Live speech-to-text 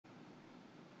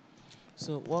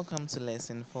So, welcome to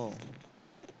lesson 4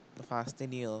 of our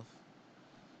study of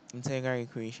integral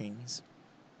equations.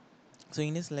 So,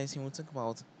 in this lesson, we'll talk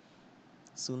about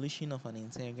solution of an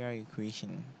integral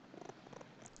equation.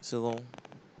 So,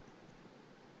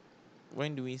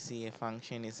 when do we say a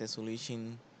function is a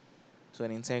solution to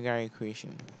an integral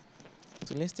equation?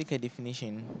 So, let's take a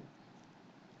definition.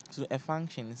 So, a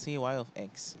function, say y of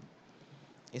x,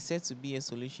 is said to be a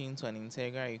solution to an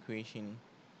integral equation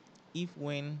if,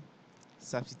 when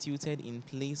substituted in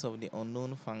place of the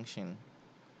unknown function,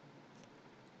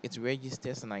 it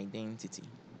registers an identity.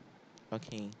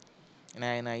 Okay, and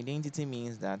an identity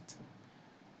means that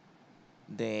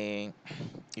the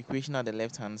equation at the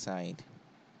left hand side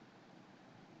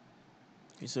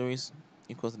is always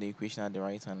equal to the equation at the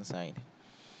right hand side.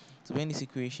 So when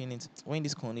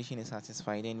this condition is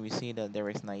satisfied, then we say that there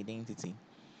is an identity.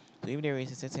 So if there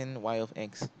is a certain y of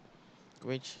x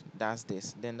which does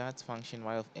this, then that function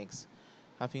y of x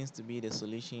happens to be the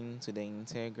solution to the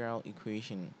integral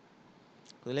equation.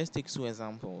 So let's take two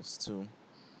examples to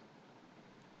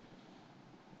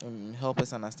help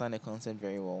us understand the concept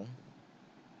very well.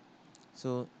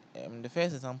 So the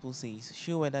first example says,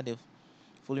 show whether the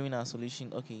following are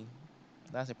solution. Okay,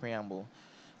 that's a preamble.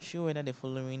 Show whether the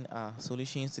following are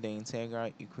solutions to the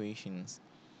integral equations.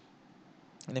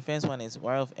 And the first one is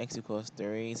y of x equals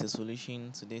 3 is a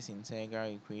solution to this integral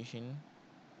equation.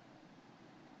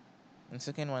 And the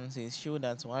second one says show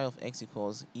that y of x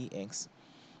equals ex,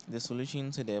 the solution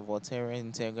to the Volterra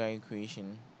integral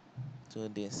equation to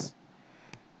this.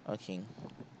 Okay,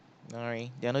 alright,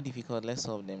 they are not difficult. Let's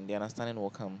solve them. The understanding will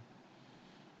come.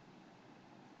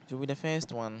 So with the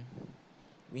first one,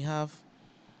 we have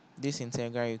this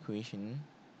integral equation,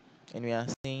 and we are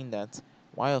saying that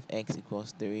y of x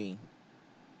equals 3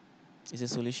 is a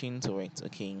solution to it.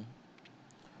 Okay,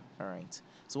 all right.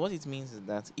 So what it means is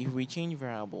that if we change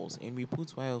variables and we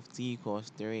put y of t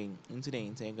equals 3 into the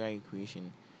integral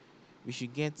equation, we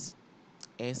should get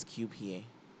s cubed here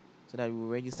so that we will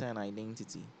register an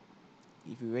identity.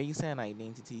 If we register an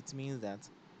identity, it means that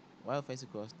y of x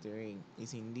equals 3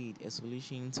 is indeed a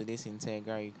solution to this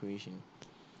integral equation.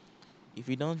 If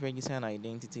we don't register an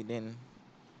identity, then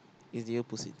it's the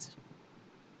opposite.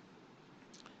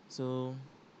 So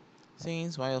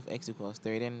since y of x equals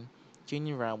 3, then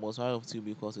changing variables, y of 2 will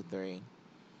be equal to 3.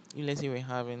 If let's say we're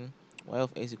having y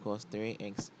of x equals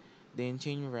 3x, then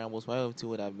changing variables, y of 2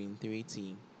 would have been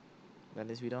 3t. That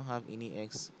is, we don't have any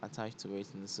x attached to it,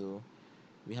 and so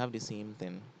we have the same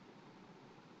thing.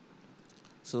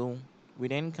 So we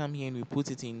then come here and we put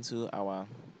it into our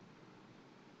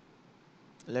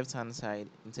left hand side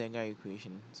integral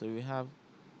equation. So we have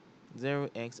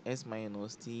 0x s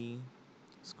minus t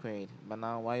squared, but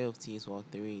now y of t is what,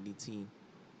 3 dt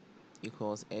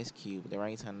equals s cubed, the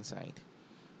right hand side.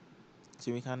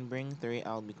 So we can bring 3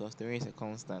 out because 3 is a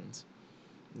constant.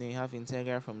 Then you have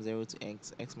integral from 0 to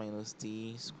x minus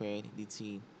t squared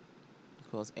dt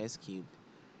equals s cubed.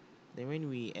 Then when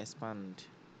we expand,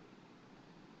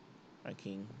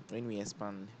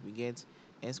 we get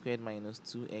s squared minus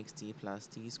 2xt plus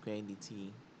t squared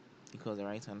dt equals the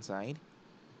right hand side.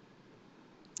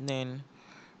 Then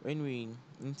when we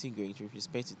integrate with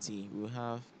respect to t, we will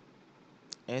have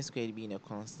s squared being a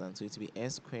constant, so it will be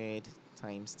s squared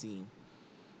times t,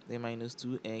 then minus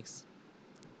 2x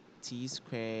t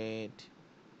squared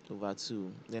over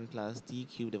 2, then plus t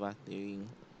cubed over 3.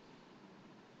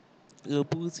 So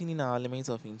putting in our limits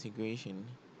of integration,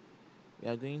 we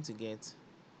are going to get,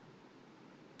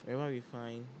 wherever we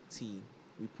find t,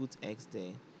 we put x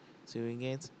there. So we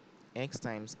get x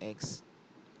times x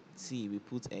t, we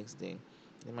put x there.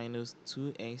 Then minus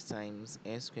 2x times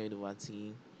s squared over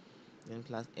t, then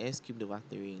plus s cubed over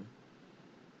 3.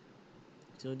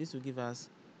 So this will give us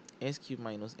s cubed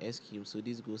minus s cubed, so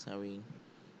this goes away.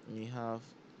 And we have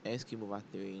s cubed over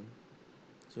 3.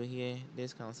 So here,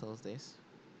 this cancels this.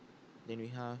 Then we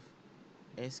have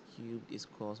s cubed is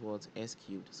equals what? S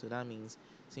cubed. So that means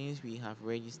since we have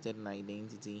registered an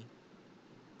identity,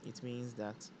 it means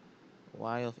that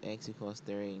y of x equals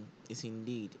 3 is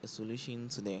indeed a solution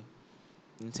to the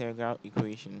integral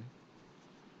equation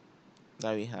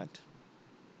that we had.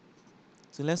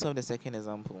 So let's solve the second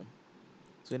example.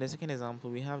 So in the second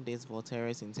example, we have this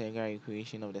Volterra's integral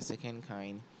equation of the second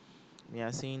kind. We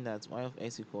are saying that y of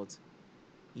x equals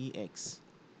ex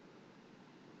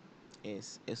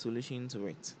is a solution to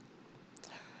it.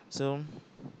 So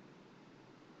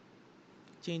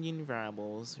changing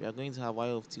variables, we are going to have y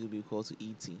of t will be equal to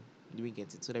et. Do we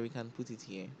get it? So that we can put it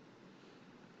here.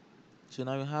 So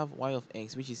now we have y of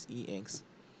x, which is ex,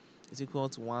 is equal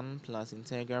to 1 plus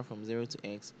integral from 0 to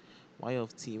x y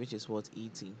of t, which is what?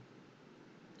 Et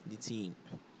dt.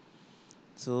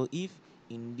 So if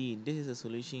indeed this is a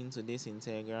solution to this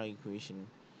integral equation,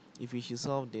 if we should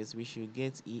solve this, we should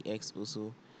get ex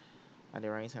also at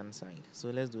the right hand side. So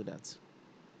let's do that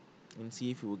and see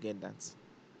if we will get that.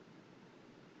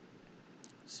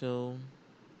 So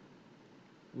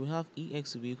we have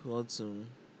ex to be equal to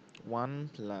 1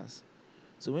 plus.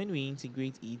 So when we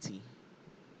integrate et,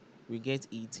 we get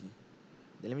et.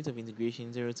 The limit of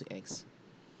integration 0 to x.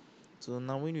 So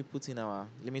now when we put in our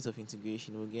limit of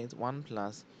integration, we get 1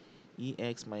 plus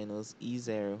ex minus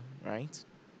e0, right?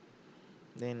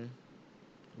 Then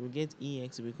we get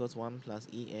ex to be equal to 1 plus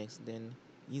ex. Then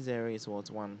e0 is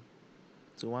what? 1.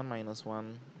 So 1 minus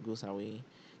 1 goes away.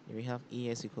 Then we have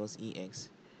es equals ex.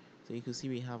 So you can see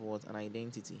we have what? An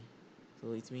identity.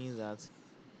 So it means that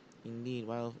indeed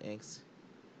y of x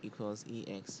equals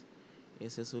ex.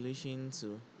 It's a solution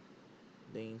to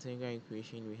the integral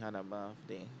equation we had above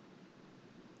there.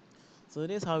 So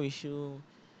this is how we show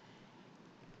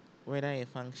whether a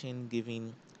function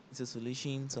given is a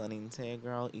solution to an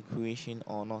integral equation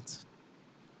or not.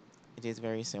 It is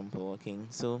very simple. Okay,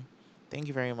 so thank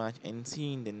you very much and see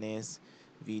you in the next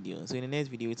video. So in the next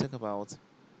video we talk about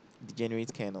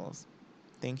degenerate kernels.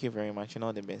 Thank you very much and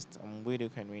all the best. I'm Widow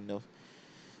Kanrin of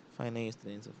Final Year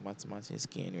Students of Mathematics,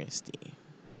 KNUST.